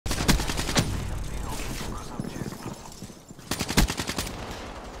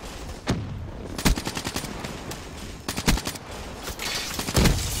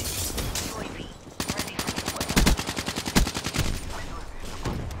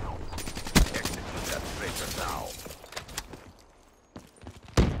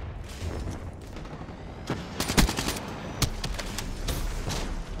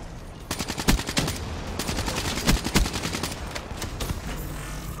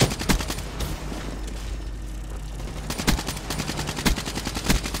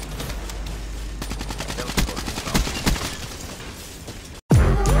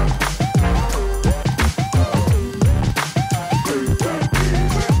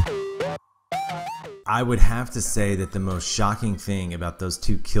I would have to say that the most shocking thing about those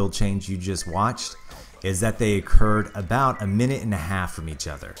two kill chains you just watched is that they occurred about a minute and a half from each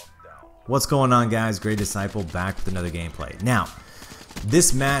other. What's going on, guys? Great Disciple back with another gameplay. Now,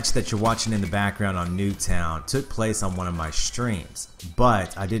 this match that you're watching in the background on Nuketown took place on one of my streams,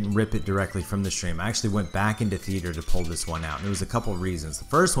 but I didn't rip it directly from the stream. I actually went back into theater to pull this one out, and there was a couple of reasons. The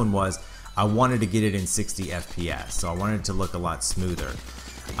first one was I wanted to get it in 60 FPS, so I wanted it to look a lot smoother.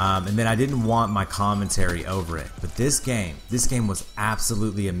 And then I didn't want my commentary over it. But this game was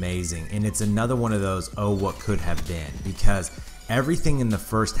absolutely amazing, and it's another one of those, oh, what could have been, because everything in the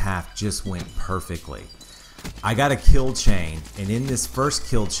first half just went perfectly. I got a kill chain, and in this first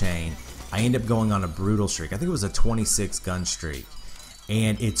kill chain, I ended up going on a brutal streak. I think it was a 26 gun streak.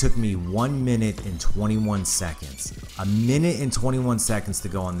 And it took me 1 minute and 21 seconds. A minute and 21 seconds to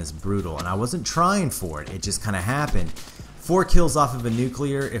go on this brutal. And I wasn't trying for it. It just kind of happened. 4 kills off of a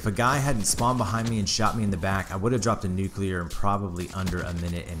nuclear. If a guy hadn't spawned behind me and shot me in the back, I would have dropped a nuclear in probably under a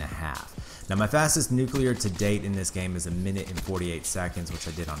minute and a half. Now, my fastest nuclear to date in this game is a minute and 48 seconds, which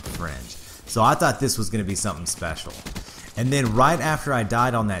I did on Fringe. So I thought this was going to be something special. And then right after I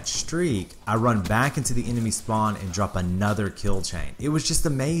died on that streak, I run back into the enemy spawn and drop another kill chain. It was just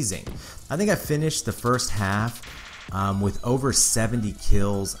amazing. I think I finished the first half with over 70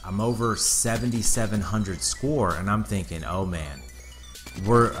 kills. I'm over 7,700 score, and I'm thinking, oh man,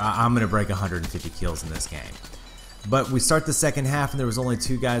 I'm going to break 150 kills in this game. But we start the second half, and there was only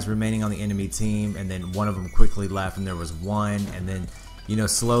 2 guys remaining on the enemy team, and then one of them quickly left, and there was 1, and then, you know,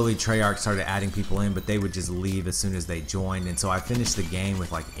 slowly Treyarch started adding people in, but they would just leave as soon as they joined, and so I finished the game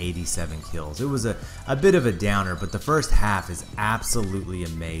with like 87 kills. It was a bit of a downer, but the first half is absolutely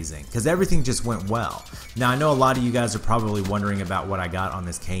amazing because everything just went well. Now, I know a lot of you guys are probably wondering about what I got on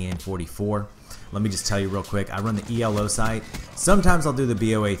this KN44. Let me just tell you real quick. I run the ELO site. Sometimes I'll do the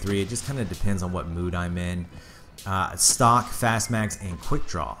BOA3. It just kind of depends on what mood I'm in. Stock, fast mags, and quick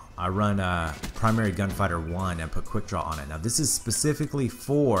draw. I run primary gunfighter 1 and put quick draw on it. Now this is specifically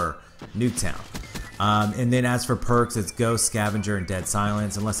for Nuketown. And then as for perks, it's Ghost, Scavenger, and Dead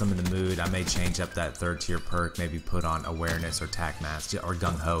Silence. Unless I'm in the mood, I may change up that 3rd tier perk, maybe put on Awareness or Tac Mask or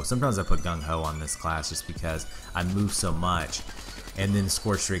Gung Ho. Sometimes I put Gung Ho on this class just because I move so much. And then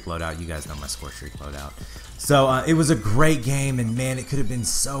Score Streak loadout. You guys know my Score Streak loadout. So it was a great game, and man, it could have been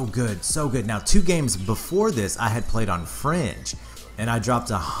so good, so good. Now, 2 games before this, I had played on Fringe, and I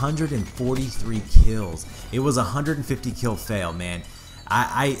dropped 143 kills. It was a 150 kill fail, man.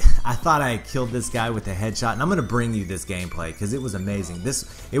 I thought I had killed this guy with a headshot, and I'm gonna bring you this gameplay because it was amazing.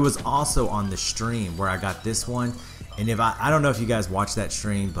 It was also on the stream where I got this one. And if I don't know if you guys watched that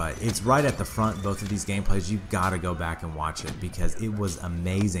stream, but it's right at the front, both of these gameplays. You've got to go back and watch it because it was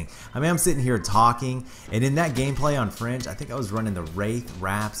amazing. I mean, I'm sitting here talking, and in that gameplay on Fringe, I think I was running the Wraith,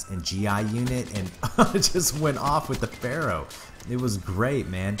 Raps, and GI unit, and I just went off with the Pharaoh. It was great,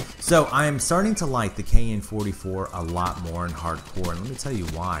 man. So I am starting to like the KN44 a lot more in hardcore, and let me tell you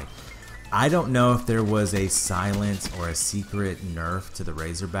why. I don't know if there was a silent or a secret nerf to the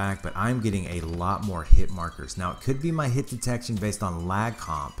Razorback, but I'm getting a lot more hit markers. Now, it could be my hit detection based on lag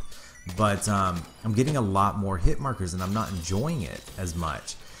comp, but I'm getting a lot more hit markers, and I'm not enjoying it as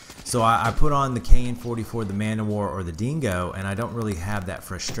much. So I put on the KN44, the Man-O-War, or the Dingo, and I don't really have that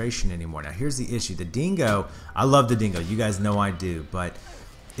frustration anymore. Now, here's the issue. The Dingo, I love the Dingo. You guys know I do, but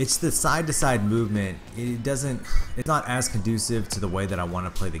it's the side-to-side movement. It's not as conducive to the way that I want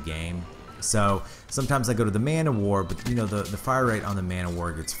to play the game. So sometimes I go to the Man-O-War, but you know, the fire rate on the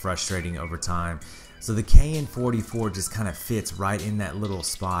Man-O-War gets frustrating over time. So the KN44 just kind of fits right in that little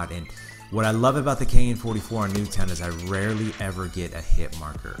spot. And what I love about the KN44 on Nuketown is I rarely ever get a hit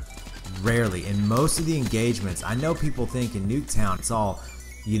marker. Rarely. In most of the engagements, I know people think in Nuketown it's all,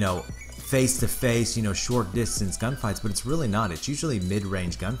 you know, face-to-face, you know, short distance gunfights, but it's really not. It's usually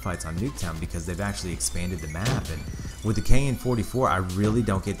mid-range gunfights on Nuketown because they've actually expanded the map. And with the KN44, I really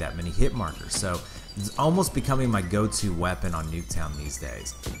don't get that many hit markers. So it's almost becoming my go-to weapon on Nuketown these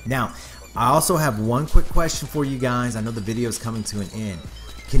days. Now, I also have one quick question for you guys. I know the video is coming to an end.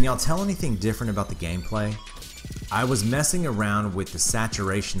 Can y'all tell anything different about the gameplay? I was messing around with the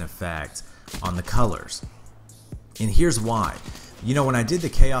saturation effect on the colors. And here's why. You know, when I did the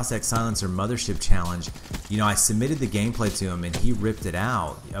Chaos X Silencer Mothership Challenge, you know, I submitted the gameplay to him and he ripped it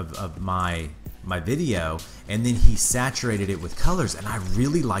out of my video, and then he saturated it with colors, and I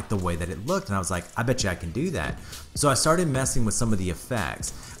really liked the way that it looked, and I was like, I bet you I can do that. So I started messing with some of the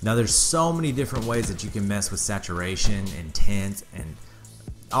effects. Now there's so many different ways that you can mess with saturation and tint and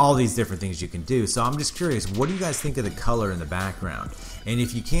all these different things you can do. So I'm just curious, what do you guys think of the color in the background? And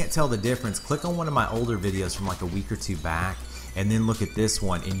if you can't tell the difference, click on one of my older videos from like a week or 2 back, and then look at this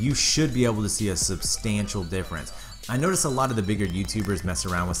one, and you should be able to see a substantial difference. I notice a lot of the bigger YouTubers mess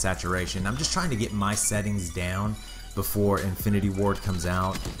around with saturation. I'm just trying to get my settings down before Infinity Ward comes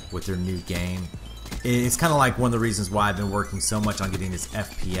out with their new game. It's kind of like one of the reasons why I've been working so much on getting this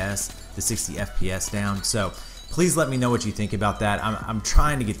FPS, the 60 FPS down. So please let me know what you think about that. I'm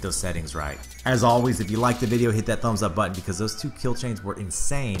trying to get those settings right. As always, if you liked the video, hit that thumbs up button because those 2 kill chains were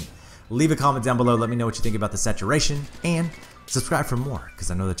insane. Leave a comment down below. Let me know what you think about the saturation and subscribe for more because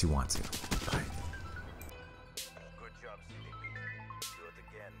I know that you want to. Bye.